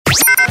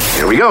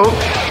Here we go.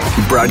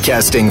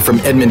 Broadcasting from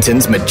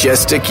Edmonton's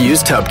majestic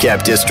used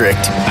hubcap district.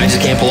 I just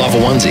can't pull off a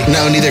onesie.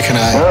 No, neither can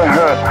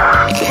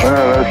I.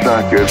 That's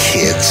not good.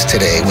 Kids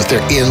today with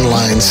their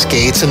inline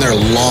skates and their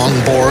long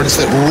boards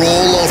that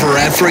roll over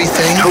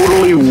everything.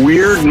 Totally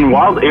weird and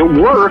wild. It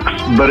works,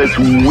 but it's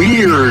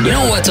weird. You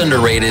know what's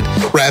underrated?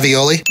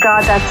 Ravioli.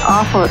 God, that's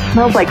awful. It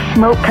smells like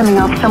smoke coming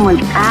off someone's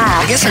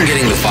ass. I guess I'm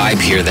getting the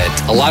vibe here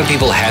that a lot of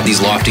people had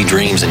these lofty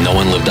dreams and no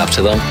one lived up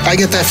to them. I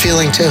get that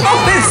feeling too.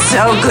 It's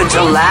so good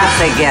to laugh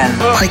again.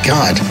 My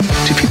God,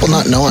 do people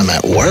not know I'm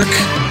at work?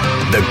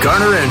 The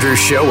Garner Andrews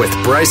Show with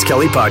Bryce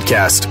Kelly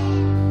Podcast.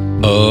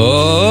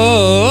 Oh.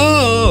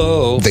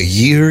 The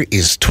year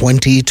is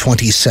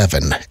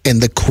 2027,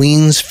 and the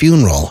Queen's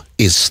funeral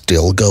is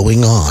still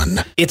going on.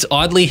 It's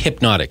oddly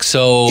hypnotic.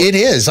 So It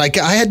is. Like,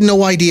 I had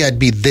no idea I'd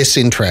be this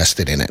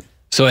interested in it.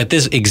 So at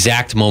this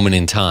exact moment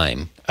in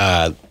time,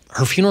 her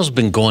funeral's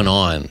been going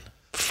on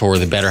for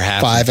the better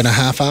half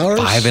 5.5 hours?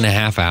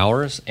 5.5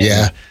 hours. And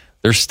Yeah.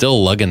 they're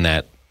still lugging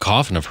that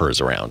coffin of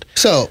hers around.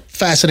 So,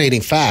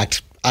 fascinating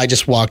fact. I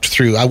walked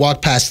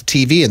past the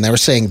TV and they were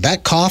saying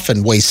that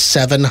coffin weighs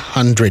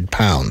 700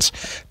 pounds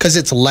because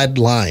it's lead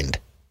lined.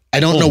 I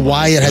don't know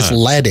why it has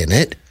lead in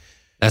it.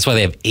 That's why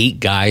they have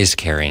 8 guys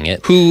carrying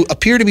it. Who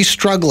appear to be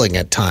struggling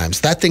at times.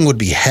 That thing would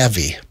be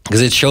heavy.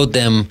 Because it showed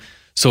them,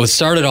 so it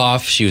started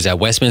off, she was at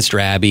Westminster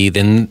Abbey,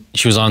 then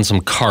she was on some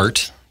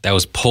cart that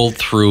was pulled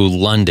through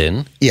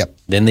London. Yep.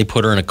 Then they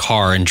put her in a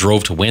car and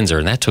drove to Windsor,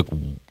 and that took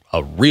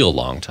a real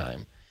long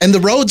time. And the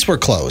roads were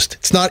closed.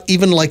 It's not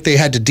even like they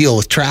had to deal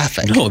with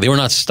traffic. No, they were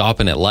not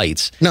stopping at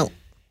lights. No.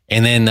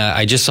 And then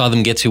I just saw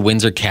them get to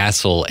Windsor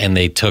Castle, and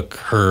they took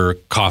her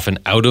coffin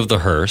out of the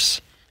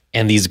hearse.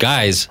 And these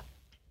guys,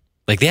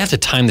 like, they have to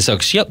time this out.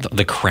 Because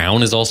the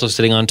crown is also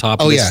sitting on top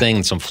of this thing,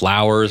 and some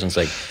flowers. And it's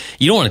like,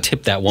 you don't want to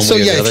tip that one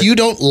way or the other. If you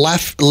don't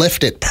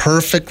lift it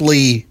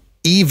perfectly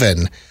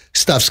even,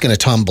 stuff's going to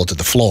tumble to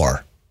the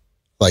floor.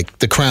 Like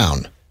the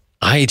crown.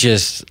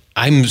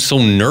 I'm so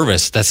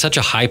nervous. That's such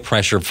a high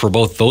pressure for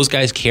both those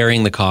guys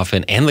carrying the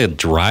coffin and the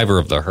driver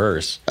of the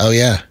hearse. Oh,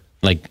 yeah.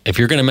 Like, if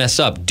you're going to mess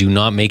up, do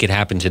not make it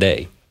happen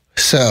today.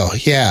 So,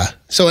 yeah.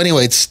 So,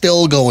 anyway, it's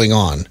still going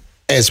on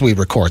as we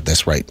record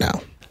this right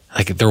now.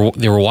 Like,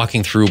 they were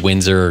walking through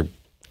Windsor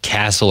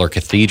Castle or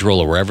Cathedral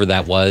or wherever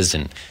that was,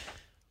 and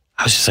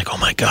I was just like, oh,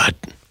 my God.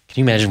 Can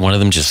you imagine one of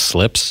them just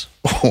slips?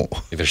 Oh.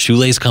 Like their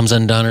shoelace comes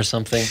undone or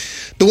something?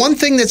 The one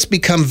thing that's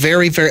become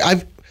very, very...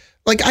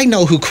 I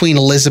know who Queen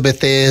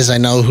Elizabeth is. I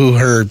know who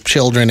her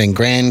children and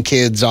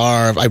grandkids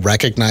are. I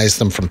recognize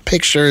them from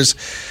pictures.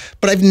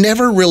 But I've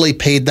never really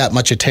paid that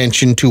much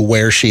attention to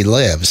where she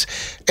lives.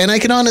 And I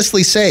can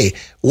honestly say,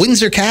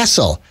 Windsor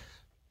Castle,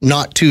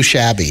 not too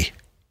shabby.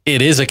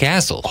 It is a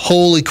castle.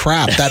 Holy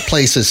crap, that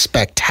place is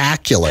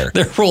spectacular.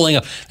 They're rolling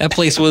up. That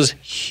place was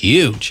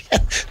huge.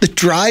 The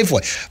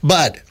driveway.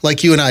 But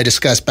like you and I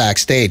discussed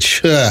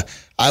backstage,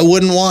 I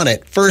wouldn't want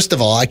it. First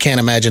of all, I can't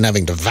imagine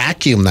having to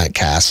vacuum that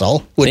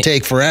castle. Would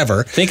take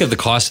forever. Think of the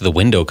cost of the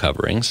window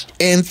coverings.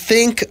 And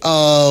think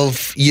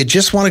of, you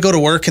just want to go to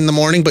work in the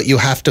morning, but you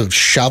have to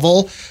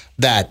shovel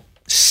that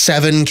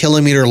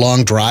 7-kilometer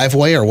long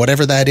driveway or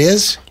whatever that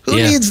is. Who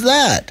needs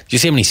that? Do you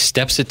see how many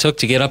steps it took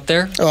to get up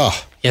there? Oh.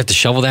 You have to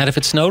shovel that if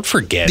it snowed?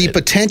 Forget it. The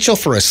potential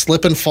for a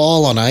slip and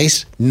fall on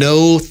ice?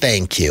 No,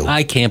 thank you.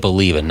 I can't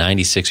believe a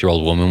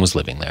 96-year-old woman was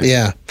living there.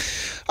 Yeah.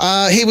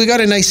 Hey, we got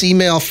a nice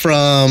email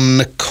from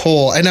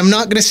Nicole. And I'm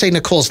not going to say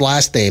Nicole's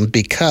last name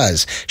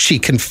because she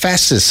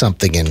confesses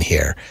something in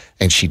here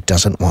and she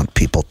doesn't want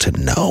people to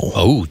know.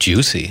 Oh,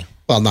 juicy.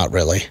 Well, not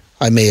really.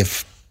 I may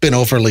have been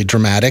overly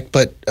dramatic,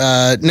 but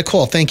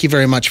Nicole, thank you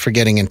very much for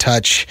getting in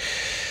touch.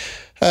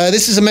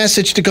 This is a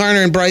message to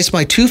Garner and Bryce,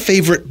 my 2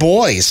 favorite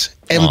boys,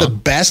 and the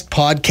best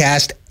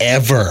podcast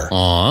ever.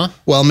 Aww.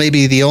 Well,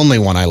 maybe the only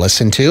one I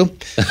listen to.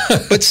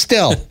 But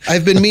still,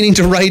 I've been meaning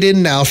to write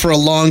in now for a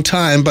long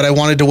time, but I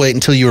wanted to wait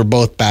until you were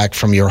both back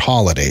from your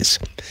holidays.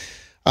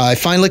 I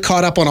finally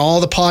caught up on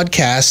all the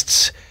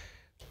podcasts,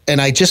 and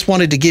I just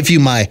wanted to give you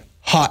my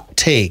hot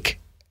take,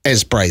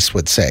 as Bryce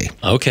would say.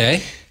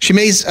 Okay. She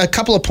made a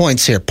couple of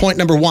points here. Point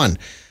number 1,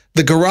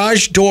 the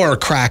garage door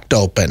cracked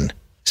open.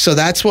 So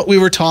that's what we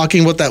were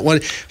talking about, that one.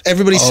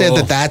 Everybody said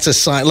that that's a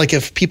sign. Like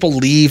if people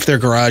leave their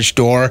garage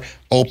door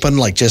open,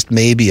 like just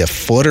maybe a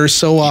foot or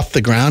so off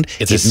the ground,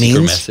 it means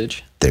secret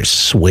message. They're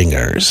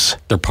swingers.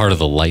 They're part of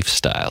the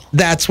lifestyle.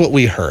 That's what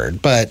we heard.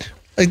 But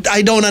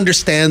I don't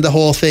understand the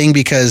whole thing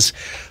because,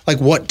 like,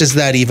 what does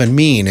that even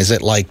mean? Is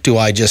it like, do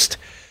I just,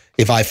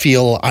 if I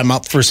feel I'm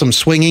up for some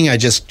swinging, I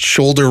just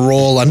shoulder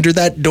roll under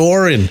that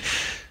door and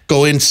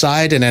go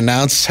inside and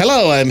announce,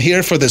 hello, I'm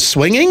here for the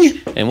swinging?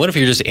 And what if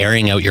you're just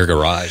airing out your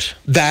garage?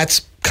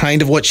 That's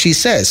kind of what she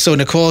says. So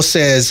Nicole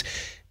says,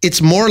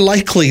 it's more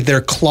likely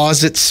they're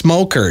closet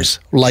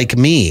smokers like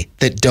me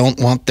that don't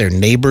want their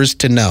neighbors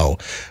to know.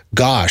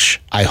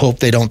 Gosh, I hope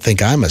they don't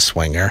think I'm a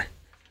swinger.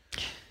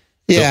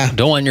 Yeah.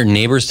 Don't want your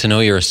neighbors to know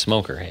you're a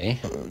smoker, hey?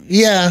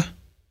 Yeah.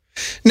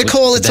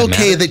 Nicole, it's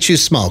okay matter? that you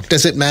smoke.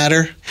 Does it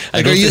matter?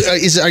 Like, are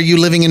you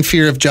living in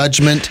fear of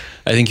judgment?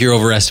 I think you're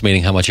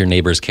overestimating how much your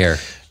neighbors care.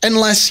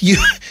 Unless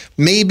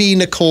maybe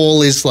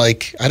Nicole is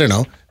like, I don't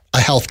know, a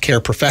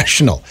healthcare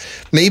professional.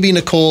 Maybe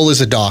Nicole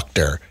is a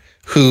doctor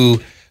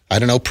who, I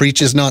don't know,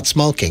 preaches not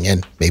smoking,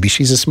 and maybe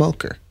she's a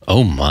smoker.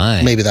 Oh,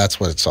 my. Maybe that's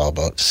what it's all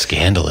about.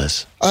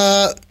 Scandalous.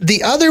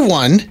 The other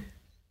one,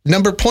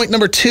 point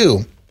number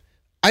 2,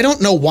 I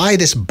don't know why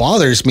this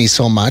bothers me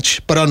so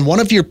much, but on one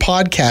of your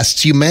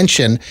podcasts, you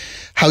mention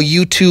how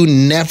you two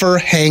never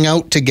hang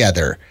out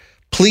together.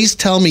 Please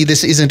tell me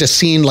this isn't a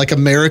scene like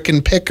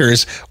American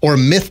Pickers or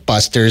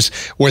Mythbusters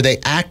where they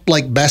act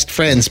like best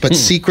friends but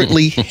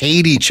secretly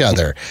hate each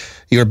other.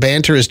 Your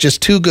banter is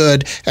just too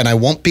good, and I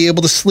won't be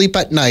able to sleep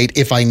at night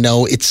if I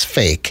know it's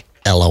fake.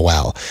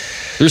 LOL.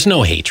 There's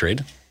no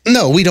hatred.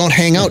 No, we don't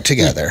hang out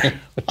together.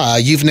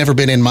 You've never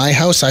been in my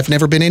house. I've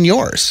never been in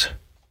yours.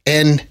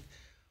 And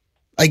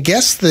I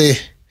guess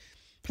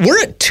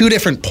we're at 2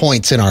 different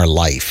points in our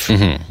life.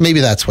 Maybe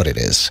that's what it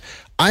is.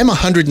 I'm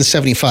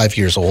 175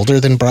 years older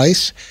than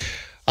Bryce.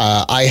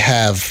 I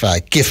have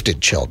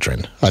gifted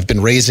children. I've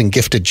been raising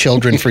gifted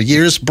children for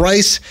years.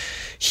 Bryce,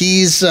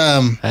 he's...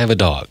 I have a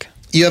dog.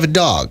 You have a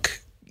dog.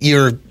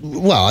 You're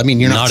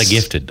not a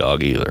gifted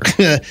dog either.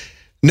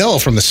 No,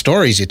 from the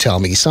stories you tell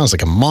me, he sounds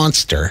like a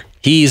monster.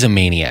 He's a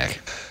maniac.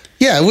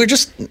 Yeah,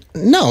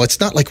 it's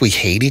not like we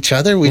hate each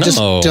other. We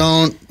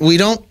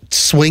don't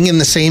swing in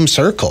the same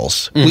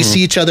circles. We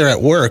see each other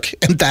at work,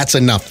 and that's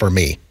enough for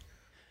me.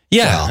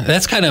 Yeah,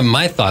 that's kind of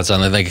my thoughts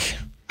on it. Like,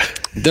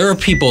 there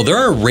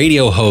are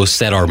radio hosts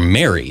that are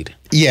married.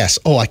 Yes.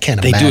 Oh, I can't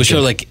imagine. They do a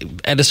show, like,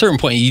 at a certain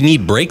point, you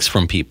need breaks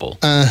from people.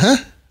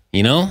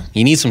 You know?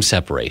 You need some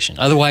separation.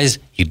 Otherwise,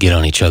 you'd get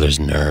on each other's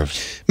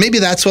nerves. Maybe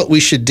that's what we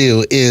should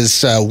do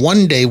is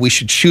one day we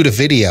should shoot a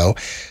video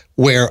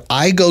where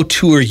I go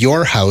tour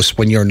your house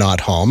when you're not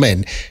home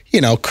and,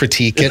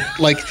 critique it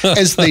like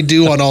as they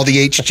do on all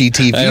the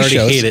HGTV I already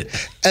shows. hate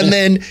it. And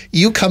then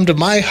you come to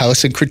my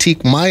house and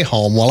critique my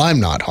home while I'm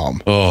not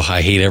home. Oh,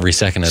 I hate every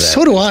second of that.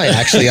 So do I,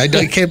 actually. I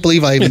can't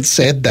believe I even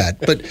said that.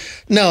 But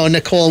no,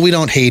 Nicole, we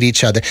don't hate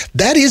each other.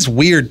 That is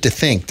weird to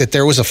think that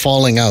there was a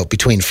falling out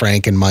between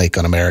Frank and Mike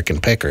on American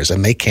Pickers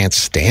and they can't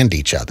stand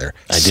each other.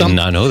 I did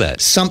not know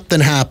that. Something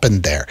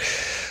happened there.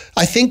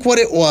 I think what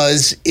it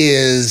was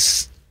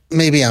is...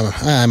 Maybe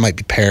I might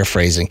be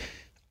paraphrasing.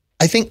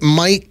 I think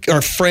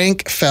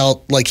Frank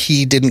felt like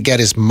he didn't get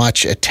as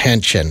much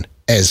attention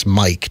as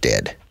Mike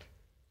did.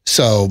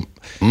 So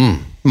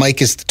Mike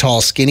is the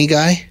tall, skinny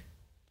guy.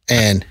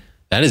 And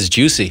that is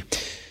juicy.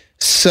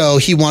 So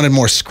he wanted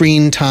more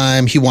screen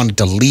time. He wanted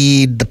to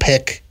lead the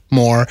pick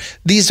more.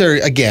 These are,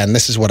 again,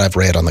 this is what I've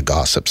read on the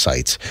gossip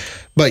sites.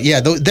 But yeah,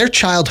 they're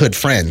childhood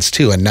friends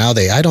too. And now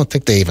I don't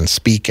think they even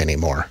speak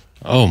anymore.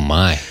 Oh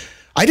my.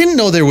 I didn't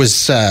know there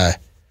was...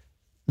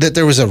 that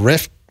there was a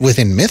rift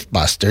within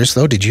Mythbusters,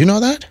 though. Did you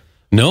know that?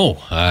 No.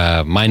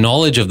 My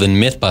knowledge of the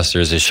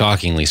Mythbusters is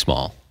shockingly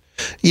small.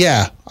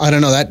 Yeah, I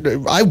don't know.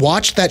 That I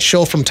watched that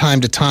show from time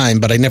to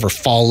time, but I never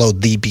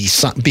followed the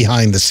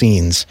behind the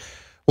scenes,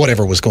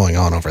 whatever was going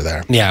on over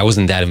there. Yeah, I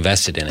wasn't that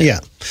invested in it.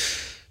 Yeah.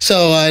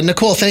 So,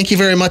 Nicole, thank you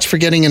very much for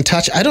getting in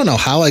touch. I don't know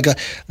how I got...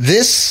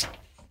 This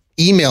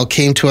email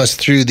came to us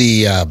through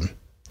the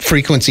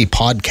Frequency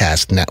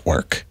Podcast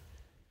Network.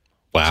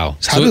 Wow.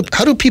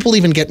 How do people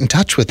even get in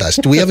touch with us?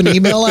 Do we have an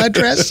email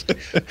address?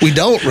 We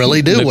don't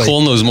really, do we?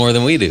 Nicole knows more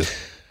than we do.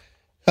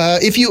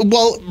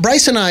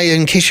 Bryce and I,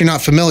 in case you're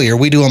not familiar,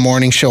 we do a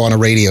morning show on a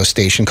radio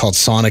station called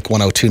Sonic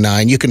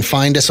 1029. You can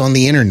find us on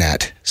the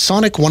internet,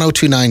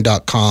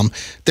 sonic1029.com.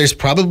 There's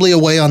probably a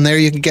way on there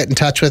you can get in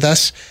touch with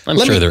us. I'm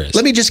sure there is.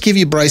 Let me just give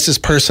you Bryce's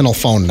personal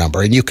phone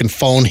number, and you can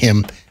phone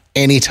him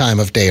any time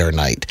of day or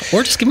night.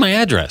 Or just give my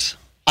address.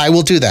 I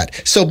will do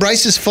that. So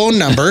Bryce's phone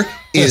number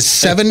is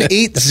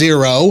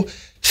 780,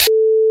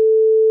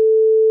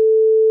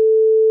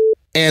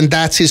 and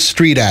that's his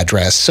street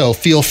address. So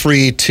feel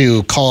free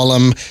to call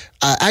him.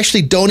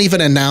 Actually, don't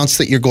even announce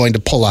that you're going to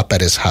pull up at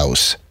his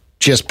house.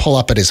 Just pull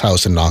up at his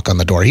house and knock on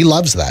the door. He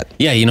loves that.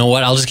 Yeah, you know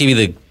what? I'll just give you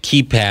the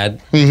keypad,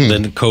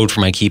 the code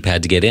for my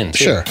keypad to get in.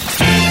 Sure.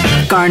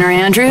 Garner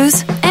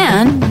Andrews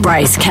and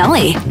Bryce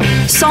Kelly.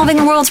 Solving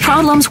the world's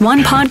problems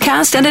one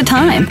podcast at a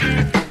time.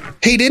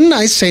 Hey, didn't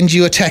I send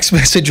you a text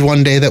message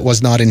one day that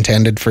was not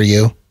intended for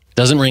you?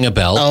 Doesn't ring a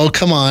bell. Oh,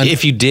 come on.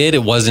 If you did,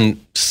 it wasn't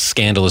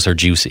scandalous or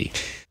juicy.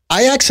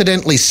 I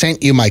accidentally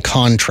sent you my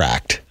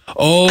contract.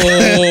 Oh,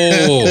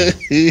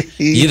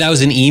 yeah, that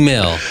was an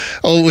email.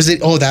 Oh, was it?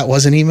 Oh, that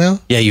was an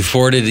email? Yeah, you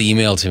forwarded the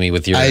email to me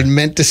with your... I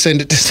meant to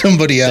send it to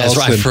somebody else. That's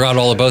right. I forgot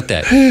all about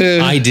that.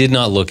 I did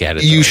not look at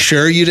it. You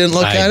sure you didn't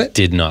look at it? I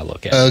did not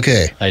look at it.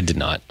 Okay. I did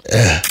not.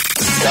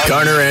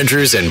 Garner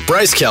Andrews and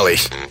Bryce Kelly.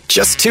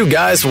 Just 2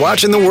 guys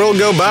watching the world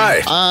go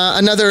by.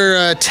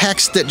 Another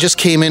text that just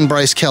came in,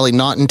 Bryce Kelly,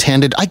 not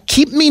intended. I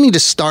keep meaning to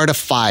start a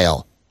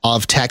file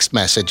of text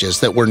messages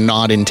that were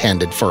not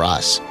intended for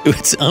us.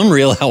 It's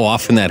unreal how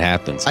often that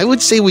happens. I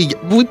would say we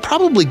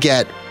probably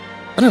get,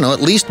 I don't know, at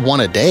least one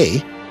a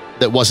day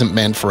that wasn't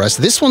meant for us.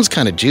 This one's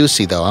kind of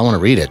juicy, though. I want to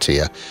read it to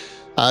you.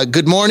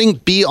 Good morning.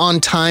 Be on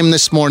time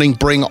this morning.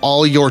 Bring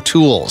all your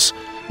tools.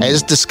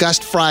 As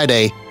discussed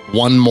Friday,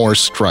 one more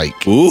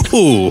strike. Ooh.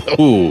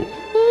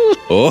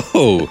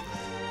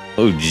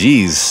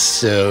 Geez.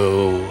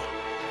 So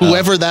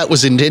whoever that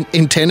was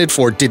intended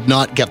for did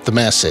not get the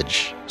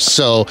message.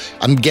 So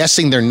I'm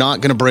guessing they're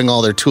not going to bring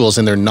all their tools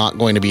and they're not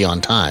going to be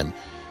on time.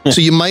 So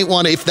you might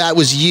want to, if that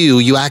was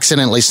you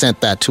accidentally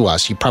sent that to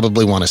us, you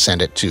probably want to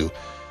send it to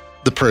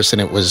the person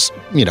it was,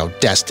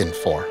 destined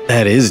for.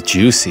 That is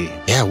juicy.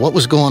 Yeah, what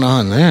was going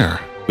on there?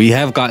 We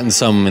have gotten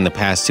some in the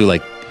past too,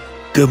 like,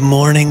 good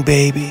morning,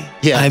 baby.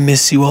 Yeah. I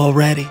miss you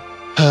already.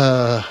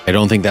 I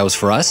don't think that was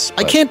for us.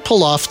 I can't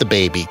pull off the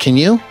baby, can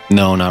you?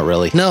 No, not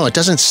really. No, it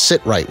doesn't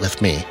sit right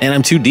with me. And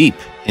I'm too deep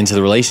into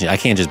the relationship. I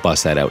can't just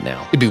bust that out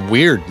now. It'd be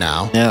weird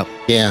now. Yeah.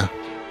 Yeah.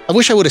 I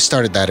wish I would have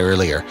started that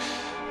earlier.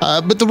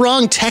 But the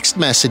wrong text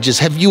messages,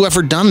 have you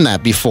ever done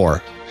that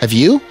before? Have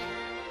you?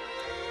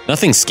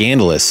 Nothing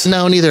scandalous.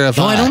 No, neither have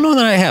I. No, I don't know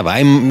that I have.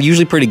 I'm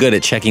usually pretty good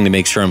at checking to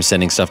make sure I'm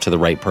sending stuff to the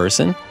right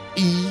person.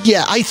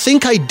 Yeah, I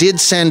think I did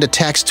send a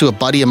text to a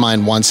buddy of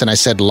mine once and I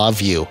said, love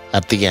you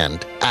at the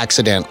end,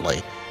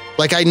 accidentally.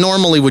 Like I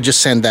normally would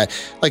just send that,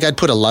 like I'd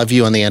put a love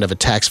you on the end of a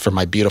text for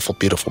my beautiful,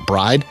 beautiful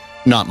bride,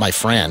 not my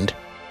friend.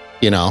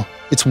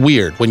 It's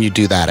weird when you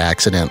do that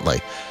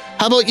accidentally.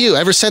 How about you?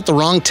 Ever sent the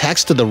wrong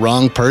text to the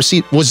wrong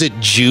person? Was it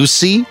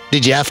juicy?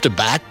 Did you have to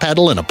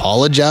backpedal and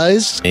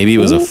apologize? Maybe it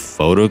was a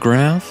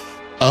photograph?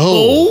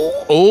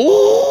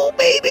 Oh,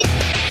 baby.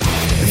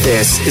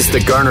 This is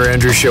the Garner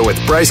Andrews Show with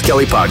Bryce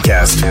Kelly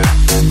Podcast.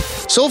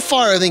 So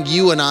far, I think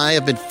you and I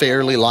have been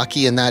fairly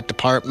lucky in that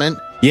department.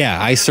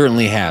 Yeah, I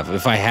certainly have.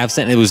 If I have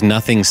sent, it was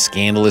nothing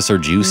scandalous or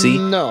juicy.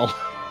 No.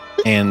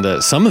 And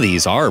some of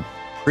these are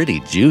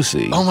pretty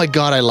juicy. Oh my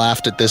God, I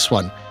laughed at this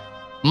one.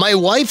 My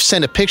wife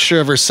sent a picture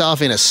of herself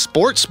in a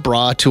sports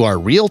bra to our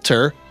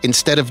realtor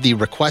instead of the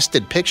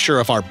requested picture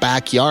of our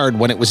backyard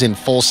when it was in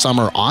full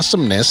summer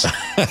awesomeness.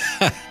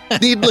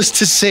 Needless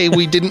to say,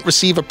 we didn't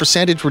receive a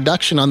percentage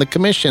reduction on the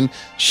commission.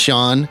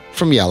 Sean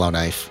from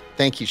Yellowknife.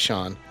 Thank you,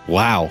 Sean.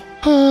 Wow.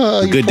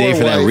 A good day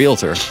for that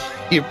realtor.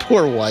 Your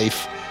poor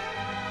wife.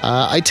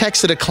 I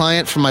texted a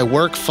client from my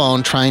work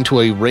phone trying to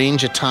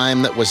arrange a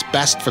time that was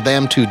best for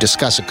them to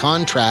discuss a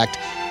contract.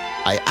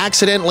 I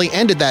accidentally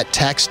ended that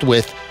text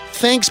with,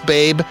 thanks,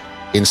 babe.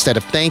 Instead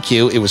of thank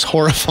you, it was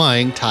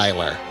horrifying,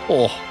 Tyler.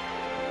 Oh,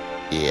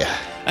 yeah.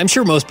 I'm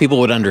sure most people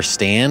would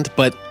understand,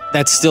 but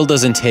that still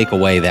doesn't take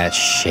away that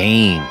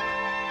shame.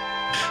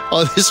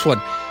 Oh, this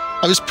one.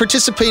 I was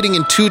participating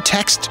in 2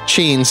 text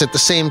chains at the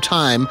same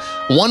time,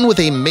 one with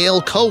a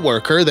male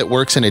coworker that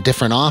works in a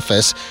different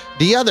office,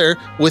 the other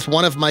with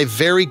one of my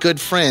very good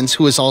friends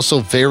who is also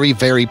very,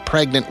 very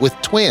pregnant with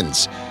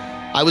twins.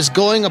 I was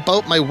going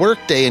about my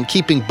workday and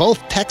keeping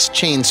both text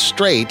chains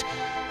straight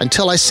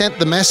until I sent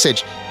the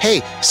message,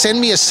 hey, send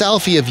me a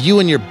selfie of you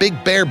and your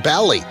big bare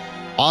belly.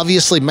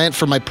 Obviously meant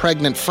for my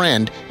pregnant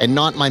friend and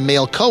not my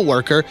male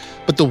coworker,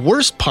 but the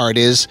worst part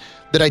is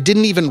that I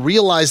didn't even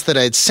realize that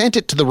I had sent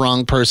it to the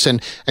wrong person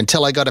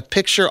until I got a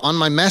picture on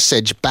my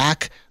message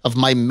back of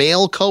my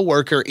male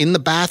coworker in the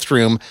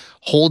bathroom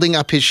holding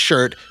up his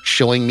shirt,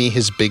 showing me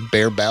his big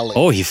bare belly.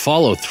 Oh, he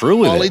followed through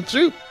with Followed it.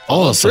 through.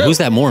 Oh, so who's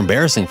that more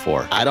embarrassing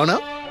for? I don't know.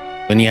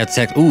 When you had to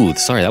text, ooh,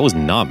 sorry, that was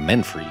not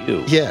meant for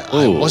you. Yeah,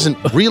 Ooh. I wasn't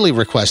really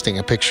requesting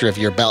a picture of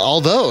your belly,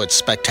 although it's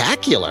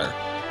spectacular,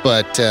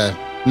 but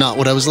not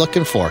what I was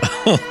looking for.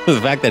 The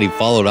fact that he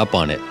followed up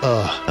on it.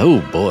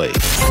 Oh, boy.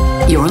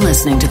 You're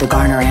listening to the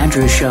Garner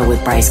Andrews Show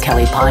with Bryce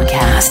Kelly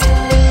Podcast.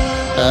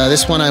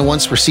 This one, I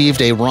once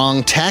received a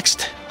wrong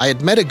text. I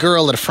had met a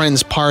girl at a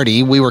friend's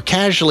party. We were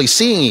casually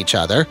seeing each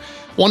other.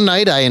 One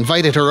night, I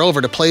invited her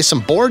over to play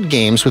some board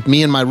games with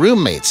me and my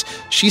roommates.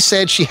 She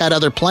said she had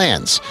other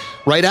plans.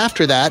 Right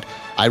after that,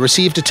 I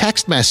received a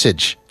text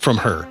message from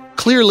her,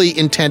 clearly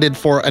intended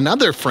for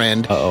another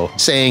friend,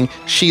 saying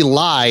she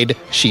lied.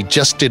 She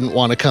just didn't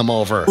want to come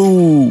over.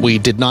 Ooh. We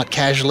did not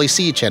casually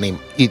see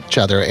each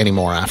other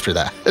anymore after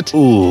that.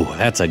 Ooh,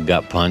 that's a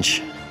gut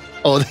punch.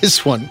 Oh,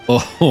 this one.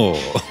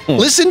 Oh.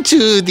 Listen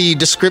to the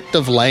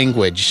descriptive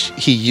language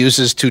he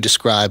uses to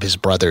describe his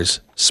brother's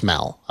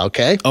smell,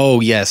 okay?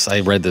 Oh, yes, I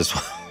read this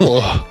one.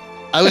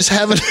 I was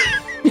having...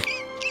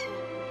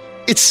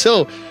 It's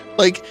so,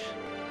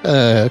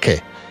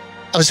 okay.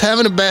 I was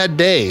having a bad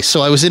day,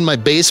 so I was in my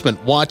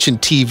basement watching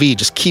TV,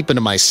 just keeping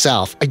to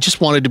myself. I just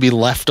wanted to be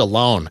left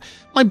alone.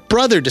 My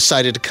brother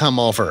decided to come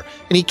over,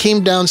 and he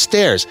came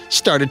downstairs,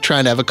 started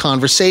trying to have a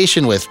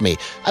conversation with me.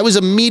 I was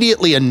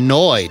immediately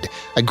annoyed.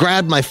 I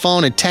grabbed my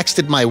phone and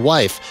texted my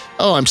wife,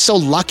 "Oh, I'm so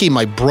lucky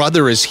my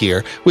brother is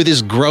here with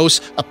his gross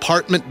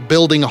apartment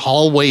building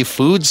hallway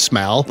food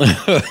smell."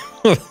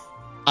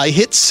 I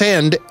hit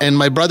send, and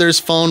my brother's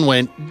phone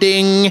went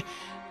ding.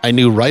 I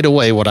knew right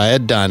away what I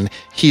had done.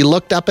 He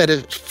looked up at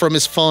it from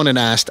his phone and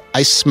asked,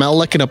 "I smell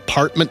like an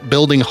apartment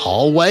building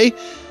hallway?"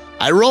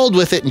 I rolled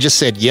with it and just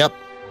said, "Yep."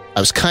 I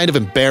was kind of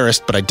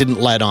embarrassed, but I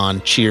didn't let on.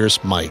 Cheers,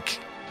 Mike.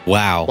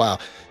 Wow.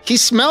 He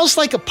smells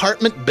like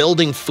apartment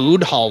building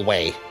food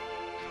hallway.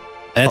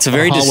 That's a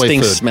very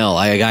distinct smell.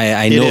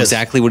 I know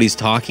exactly what he's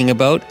talking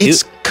about.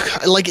 It's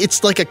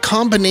like a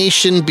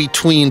combination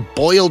between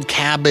boiled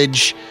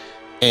cabbage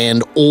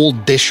and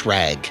old dish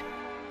rag.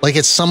 Like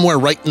it's somewhere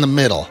right in the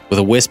middle. With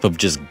a wisp of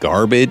just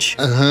garbage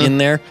in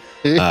there.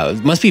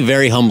 It must be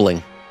very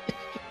humbling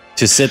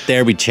to sit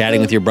there, be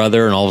chatting with your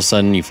brother, and all of a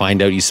sudden you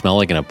find out you smell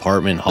like an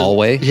apartment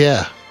hallway.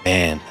 Yeah.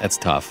 Man, that's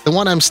tough. The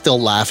one I'm still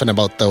laughing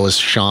about, though, is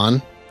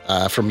Sean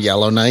from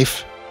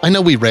Yellowknife. I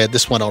know we read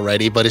this one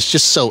already, but it's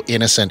just so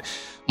innocent.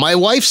 My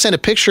wife sent a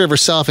picture of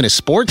herself in a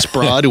sports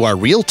bra to our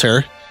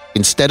realtor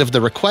instead of the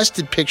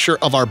requested picture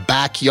of our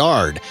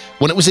backyard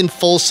when it was in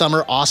full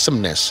summer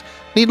awesomeness.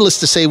 Needless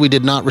to say, we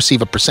did not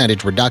receive a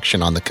percentage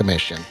reduction on the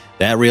commission.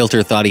 That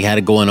realtor thought he had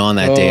it going on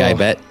that day, I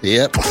bet.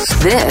 Yep.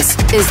 This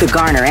is the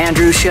Garner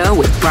Andrews Show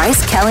with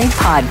Bryce Kelly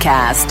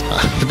Podcast.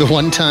 The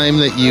one time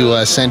that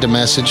you sent a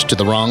message to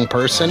the wrong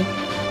person.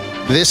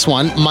 This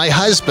one, my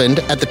husband,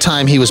 at the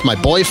time he was my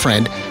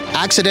boyfriend,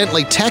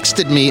 accidentally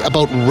texted me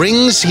about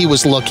rings he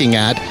was looking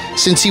at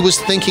since he was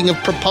thinking of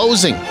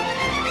proposing.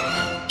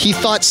 He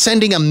thought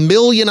sending a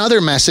million other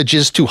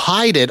messages to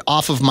hide it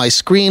off of my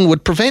screen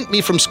would prevent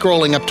me from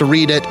scrolling up to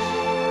read it.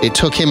 It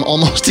took him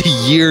almost a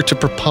year to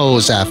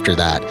propose after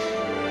that.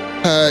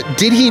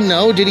 Did he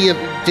know? Did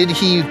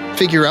he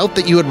figure out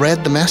that you had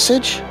read the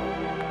message?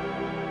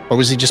 Or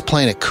was he just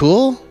playing it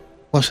cool?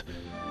 Well,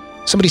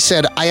 somebody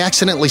said, I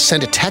accidentally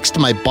sent a text to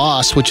my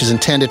boss, which is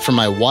intended for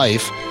my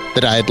wife,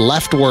 that I had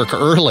left work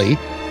early.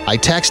 I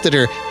texted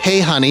her, hey,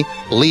 honey,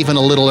 leaving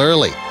a little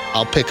early.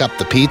 I'll pick up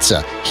the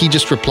pizza. He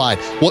just replied,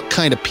 what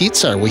kind of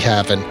pizza are we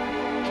having?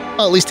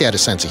 Well, at least he had a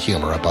sense of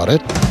humor about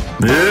it.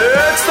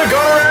 It's the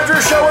Garner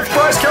Andrews Show with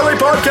Bryce Kelly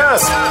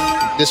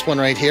Podcast. This one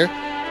right here.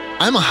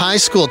 I'm a high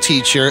school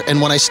teacher,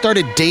 and when I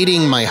started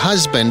dating my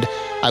husband,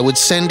 I would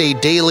send a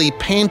daily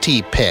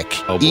panty pic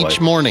each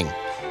morning.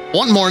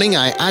 One morning,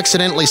 I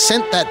accidentally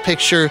sent that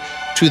picture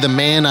to the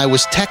man I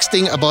was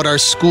texting about our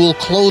school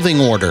clothing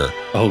order.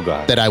 Oh,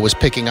 God. That I was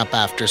picking up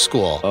after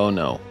school. Oh,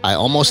 no. I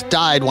almost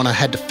died when I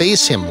had to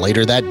face him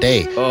later that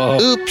day. Oh.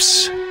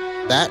 Oops.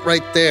 That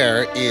right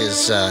there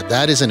is,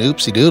 that is an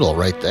oopsie doodle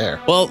right there.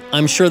 Well,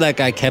 I'm sure that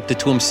guy kept it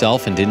to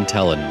himself and didn't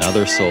tell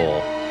another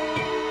soul.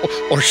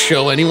 Or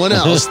show anyone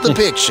else the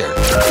picture.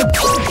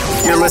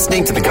 You're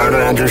listening to the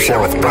Garner Andrews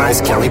Show with Bryce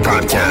Kelly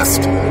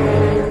Podcast.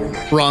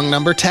 Wrong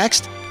number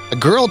text. A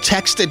girl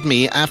texted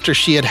me after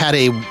she had had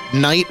a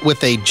night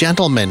with a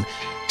gentleman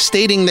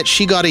stating that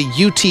she got a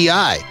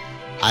UTI.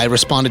 I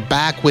responded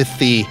back with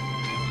the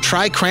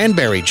try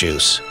cranberry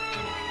juice.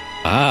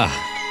 Yeah,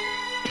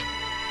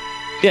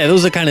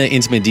 those are kind of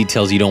intimate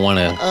details you don't want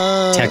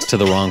to text to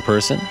the wrong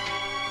person.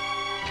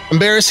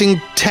 Embarrassing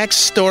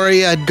text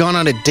story. I'd gone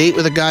on a date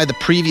with a guy the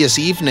previous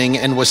evening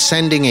and was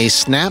sending a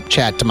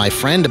Snapchat to my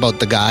friend about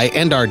the guy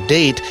and our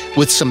date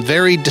with some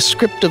very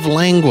descriptive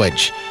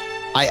language.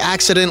 I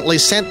accidentally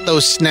sent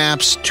those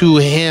snaps to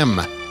him.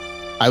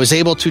 I was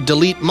able to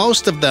delete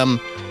most of them,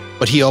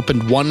 but he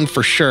opened one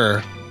for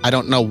sure. I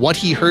don't know what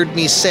he heard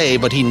me say,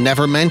 but he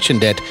never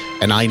mentioned it,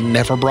 and I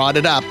never brought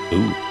it up.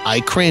 Ooh.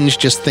 I cringe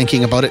just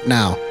thinking about it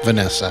now,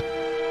 Vanessa.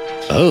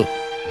 Oh.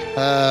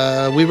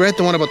 We read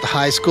the one about the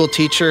high school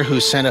teacher who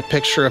sent a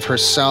picture of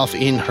herself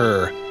in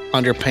her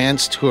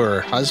underpants to her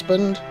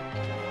husband.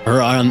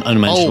 Her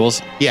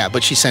unmentionables? Oh, yeah,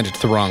 but she sent it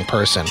to the wrong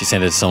person. She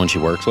sent it to someone she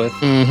works with?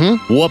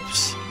 Mm-hmm.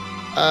 Whoops.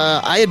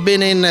 I had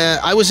been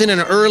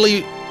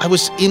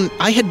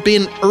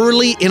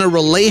early in a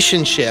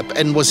relationship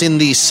and was in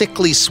the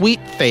sickly sweet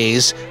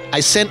phase. I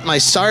sent my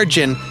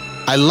sergeant,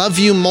 I love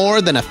you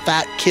more than a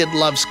fat kid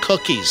loves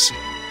cookies.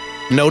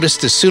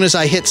 Noticed as soon as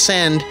I hit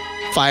send,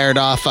 fired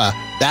off a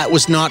that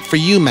was not for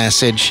you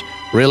message.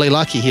 Really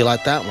lucky he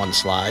let that one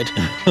slide.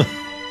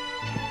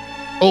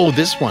 Oh,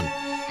 this one.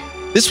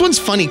 This one's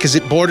funny because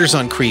it borders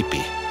on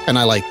creepy, and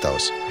I like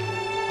those.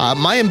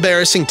 My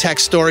embarrassing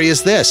text story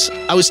is this.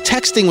 I was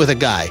texting with a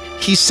guy.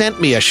 He sent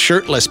me a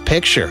shirtless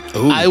picture.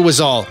 Ooh. I was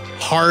all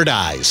hard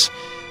eyes.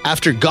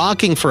 After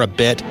gawking for a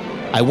bit,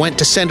 I went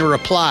to send a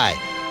reply.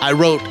 I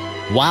wrote,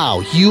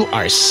 wow, you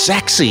are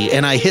sexy,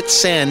 and I hit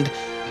send,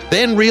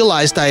 then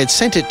realized I had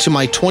sent it to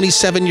my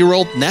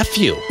 27-year-old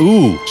nephew.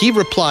 Ooh. He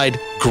replied,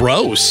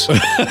 gross.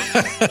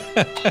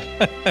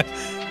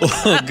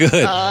 Oh,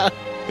 good.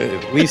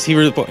 At least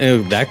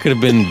that could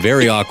have been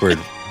very awkward.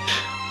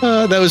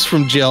 That was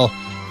from Jill.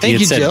 Thank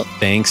you, Jill.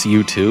 Thanks,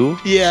 you too?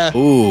 Yeah.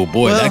 Ooh,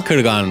 boy, that could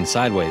have gone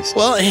sideways.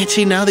 Well,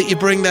 Auntie, now that you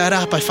bring that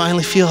up, I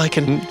finally feel I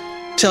can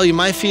tell you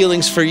my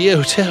feelings for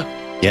you, too.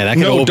 Yeah, that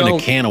could open a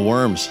can of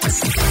worms.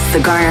 The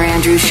Garner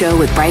Andrews Show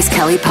with Bryce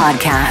Kelly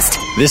Podcast.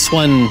 This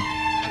one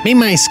made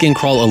my skin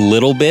crawl a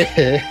little bit.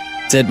 It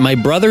said, my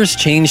brother's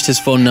changed his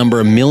phone number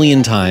 1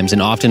 million times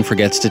and often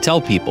forgets to tell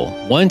people.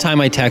 One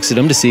time I texted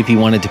him to see if he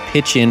wanted to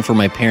pitch in for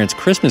my parents'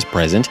 Christmas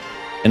present,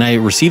 and I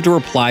received a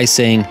reply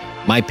saying,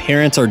 my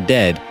parents are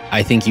dead.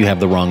 I think you have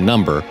the wrong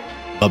number,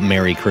 but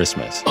Merry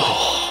Christmas.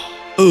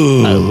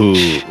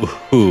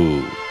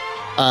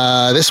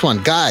 This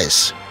one,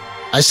 guys,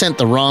 I sent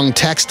the wrong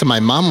text to my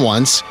mom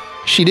once.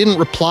 She didn't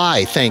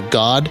reply, thank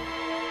God.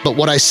 But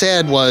what I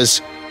said was,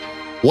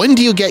 when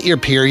do you get your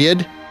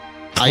period?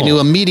 I knew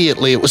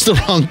immediately it was the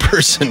wrong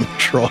person,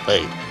 Troy.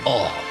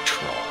 Oh,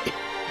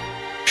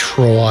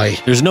 Troy.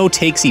 There's no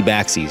takesy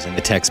backsies in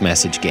the text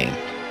message game.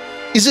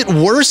 Is it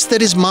worse that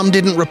his mom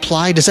didn't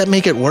reply? Does that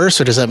make it worse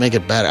or does that make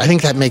it better? I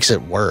think that makes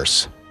it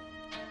worse.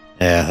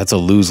 Yeah, that's a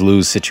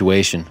lose-lose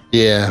situation.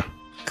 Yeah.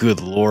 Good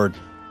Lord.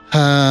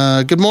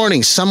 Good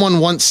morning. Someone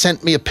once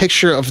sent me a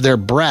picture of their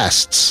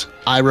breasts.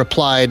 I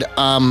replied,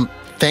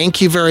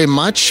 thank you very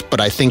much, but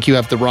I think you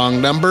have the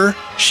wrong number.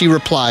 She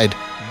replied,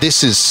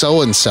 this is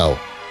so-and-so.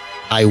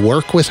 I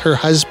work with her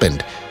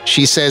husband.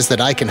 She says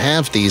that I can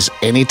have these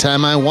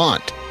anytime I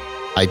want.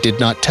 I did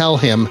not tell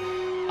him.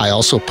 I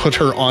also put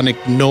her on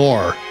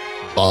ignore.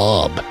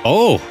 Bob.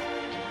 Oh,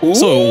 ooh.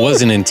 So it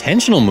was an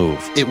intentional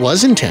move. It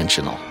was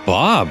intentional.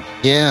 Bob.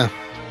 Yeah.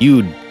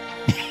 You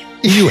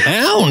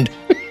hound.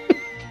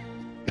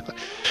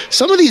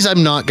 Some of these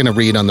I'm not going to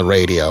read on the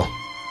radio.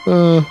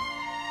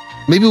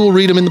 Maybe we'll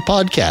read them in the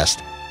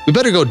podcast. We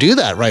better go do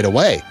that right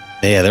away.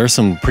 Yeah, there are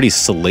some pretty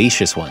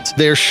salacious ones.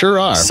 There sure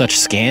are. Such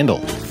scandal.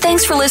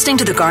 Thanks for listening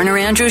to the Garner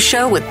Andrews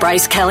Show with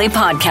Bryce Kelly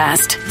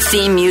podcast.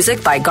 Theme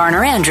music by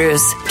Garner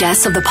Andrews.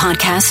 Guests of the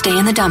podcast stay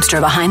in the dumpster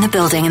behind the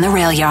building in the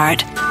rail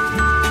yard.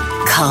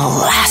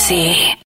 Classy.